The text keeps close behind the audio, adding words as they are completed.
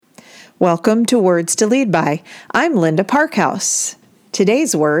Welcome to Words to Lead By. I'm Linda Parkhouse.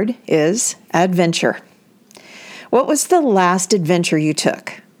 Today's word is adventure. What was the last adventure you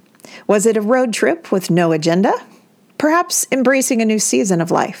took? Was it a road trip with no agenda? Perhaps embracing a new season of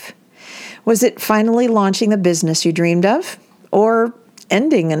life? Was it finally launching the business you dreamed of? Or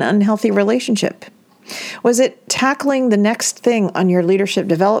ending an unhealthy relationship? Was it tackling the next thing on your leadership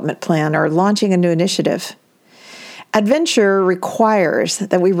development plan or launching a new initiative? Adventure requires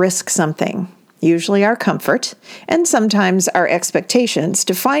that we risk something, usually our comfort, and sometimes our expectations,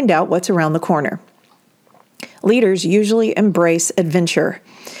 to find out what's around the corner. Leaders usually embrace adventure.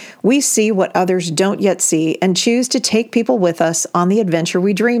 We see what others don't yet see and choose to take people with us on the adventure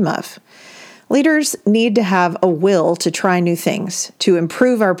we dream of. Leaders need to have a will to try new things, to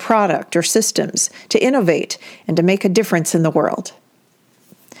improve our product or systems, to innovate, and to make a difference in the world.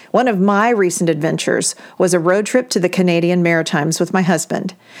 One of my recent adventures was a road trip to the Canadian Maritimes with my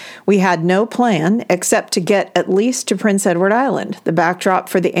husband. We had no plan except to get at least to Prince Edward Island, the backdrop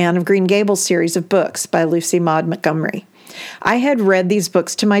for the Anne of Green Gables series of books by Lucy Maud Montgomery. I had read these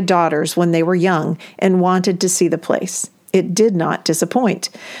books to my daughters when they were young and wanted to see the place. It did not disappoint.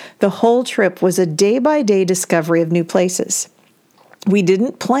 The whole trip was a day-by-day discovery of new places. We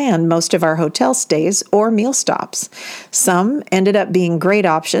didn't plan most of our hotel stays or meal stops. Some ended up being great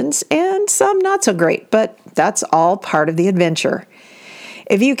options and some not so great, but that's all part of the adventure.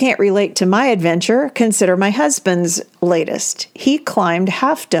 If you can't relate to my adventure, consider my husband's latest. He climbed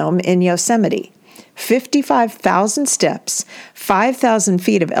Half Dome in Yosemite. 55,000 steps, 5,000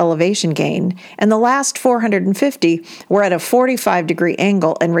 feet of elevation gain, and the last 450 were at a 45-degree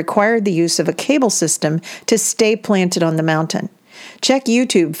angle and required the use of a cable system to stay planted on the mountain. Check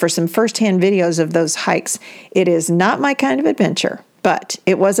YouTube for some first-hand videos of those hikes. It is not my kind of adventure, but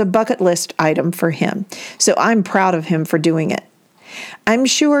it was a bucket list item for him, so I'm proud of him for doing it. I'm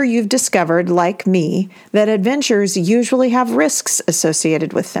sure you've discovered, like me, that adventures usually have risks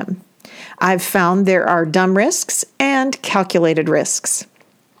associated with them. I've found there are dumb risks and calculated risks.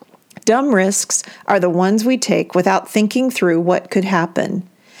 Dumb risks are the ones we take without thinking through what could happen.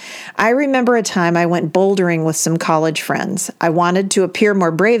 I remember a time I went bouldering with some college friends. I wanted to appear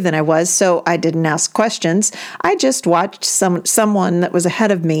more brave than I was, so I didn't ask questions. I just watched someone that was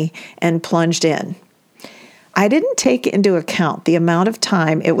ahead of me and plunged in. I didn't take into account the amount of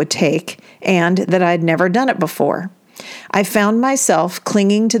time it would take and that I'd never done it before. I found myself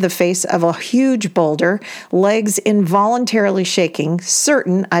clinging to the face of a huge boulder, legs involuntarily shaking,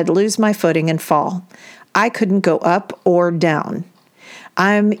 certain I'd lose my footing and fall. I couldn't go up or down.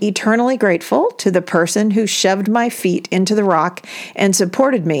 I'm eternally grateful to the person who shoved my feet into the rock and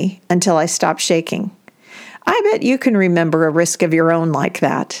supported me until I stopped shaking. I bet you can remember a risk of your own like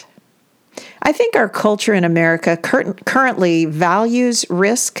that. I think our culture in America currently values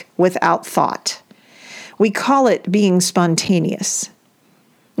risk without thought. We call it being spontaneous.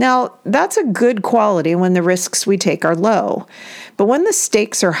 Now, that's a good quality when the risks we take are low, but when the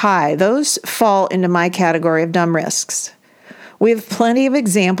stakes are high, those fall into my category of dumb risks. We have plenty of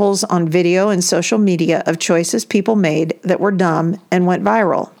examples on video and social media of choices people made that were dumb and went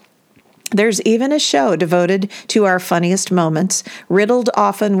viral. There's even a show devoted to our funniest moments, riddled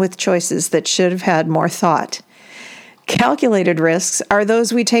often with choices that should have had more thought. Calculated risks are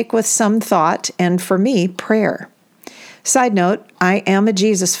those we take with some thought and, for me, prayer. Side note, I am a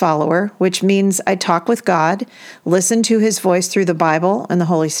Jesus follower, which means I talk with God, listen to his voice through the Bible and the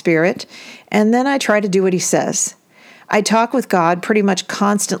Holy Spirit, and then I try to do what he says. I talk with God pretty much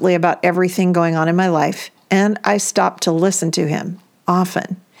constantly about everything going on in my life, and I stop to listen to him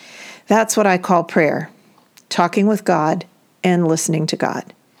often. That's what I call prayer, talking with God and listening to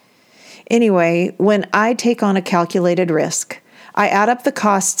God. Anyway, when I take on a calculated risk, I add up the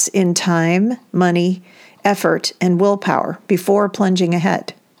costs in time, money, effort, and willpower before plunging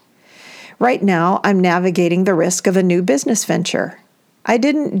ahead. Right now, I'm navigating the risk of a new business venture. I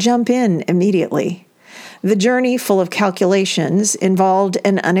didn't jump in immediately. The journey, full of calculations, involved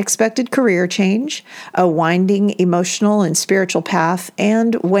an unexpected career change, a winding emotional and spiritual path,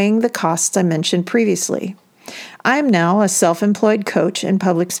 and weighing the costs I mentioned previously. I am now a self-employed coach and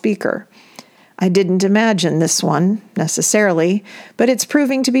public speaker. I didn't imagine this one, necessarily, but it's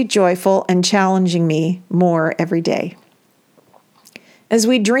proving to be joyful and challenging me more every day. As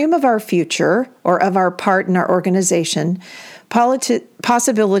we dream of our future or of our part in our organization,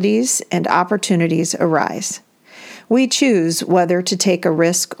 possibilities and opportunities arise. We choose whether to take a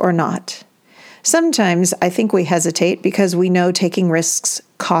risk or not. Sometimes I think we hesitate because we know taking risks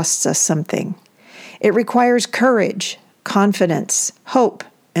costs us something. It requires courage, confidence, hope,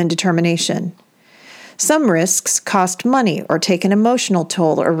 and determination. Some risks cost money or take an emotional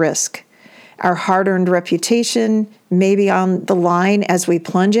toll or risk. Our hard-earned reputation may be on the line as we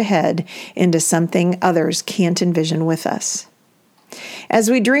plunge ahead into something others can't envision with us. As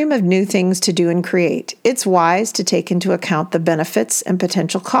we dream of new things to do and create, it's wise to take into account the benefits and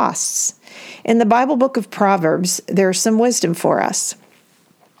potential costs. In the Bible book of Proverbs, there's some wisdom for us.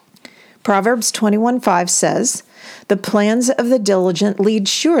 Proverbs 21:5 says, "The plans of the diligent lead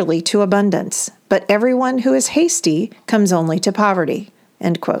surely to abundance, but everyone who is hasty comes only to poverty."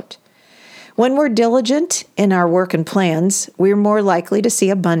 End quote. When we're diligent in our work and plans, we're more likely to see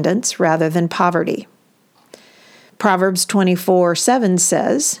abundance rather than poverty. Proverbs 24:7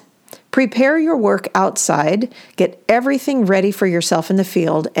 says, "Prepare your work outside, get everything ready for yourself in the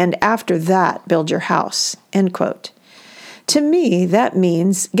field, and after that build your house." End quote. To me, that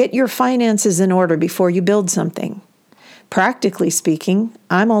means get your finances in order before you build something. Practically speaking,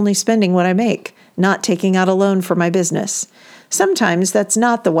 I'm only spending what I make, not taking out a loan for my business. Sometimes that's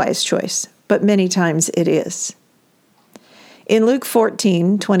not the wise choice, but many times it is. In Luke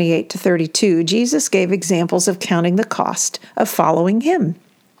 14:28-32, Jesus gave examples of counting the cost of following him.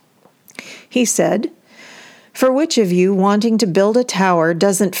 He said, "For which of you, wanting to build a tower,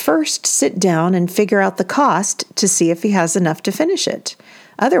 doesn't first sit down and figure out the cost to see if he has enough to finish it?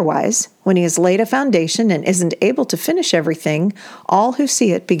 Otherwise, when he has laid a foundation and isn't able to finish everything, all who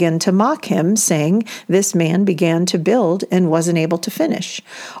see it begin to mock him, saying, 'This man began to build and wasn't able to finish.'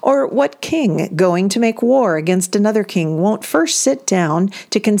 Or what king, going to make war against another king, won't first sit down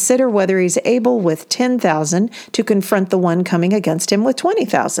to consider whether he's able with 10,000 to confront the one coming against him with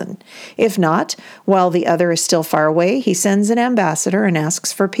 20,000? If not, while the other is still far away, he sends an ambassador and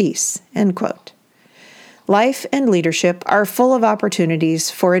asks for peace." End quote. Life and leadership are full of opportunities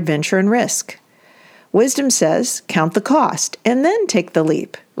for adventure and risk. Wisdom says, count the cost and then take the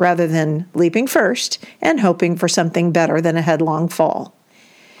leap, rather than leaping first and hoping for something better than a headlong fall.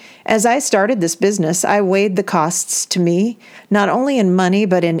 As I started this business, I weighed the costs to me, not only in money,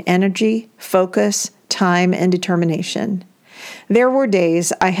 but in energy, focus, time, and determination. There were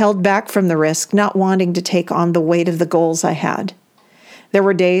days I held back from the risk, not wanting to take on the weight of the goals I had. There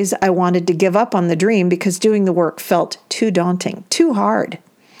were days I wanted to give up on the dream because doing the work felt too daunting, too hard.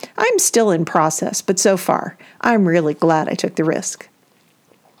 I'm still in process, but so far, I'm really glad I took the risk.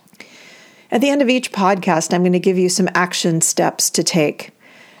 At the end of each podcast, I'm going to give you some action steps to take.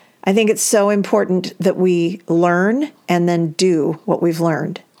 I think it's so important that we learn and then do what we've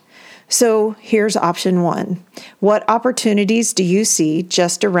learned. So here's option 1. What opportunities do you see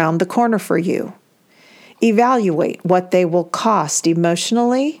just around the corner for you? Evaluate what they will cost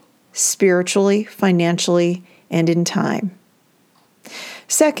emotionally, spiritually, financially, and in time.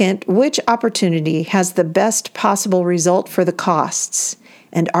 Second, which opportunity has the best possible result for the costs?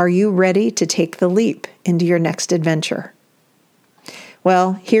 And are you ready to take the leap into your next adventure?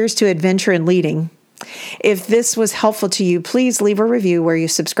 Well, here's to adventure and leading. If this was helpful to you, please leave a review where you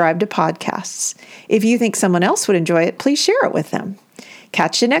subscribe to podcasts. If you think someone else would enjoy it, please share it with them.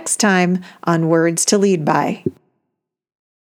 Catch you next time on Words to Lead By.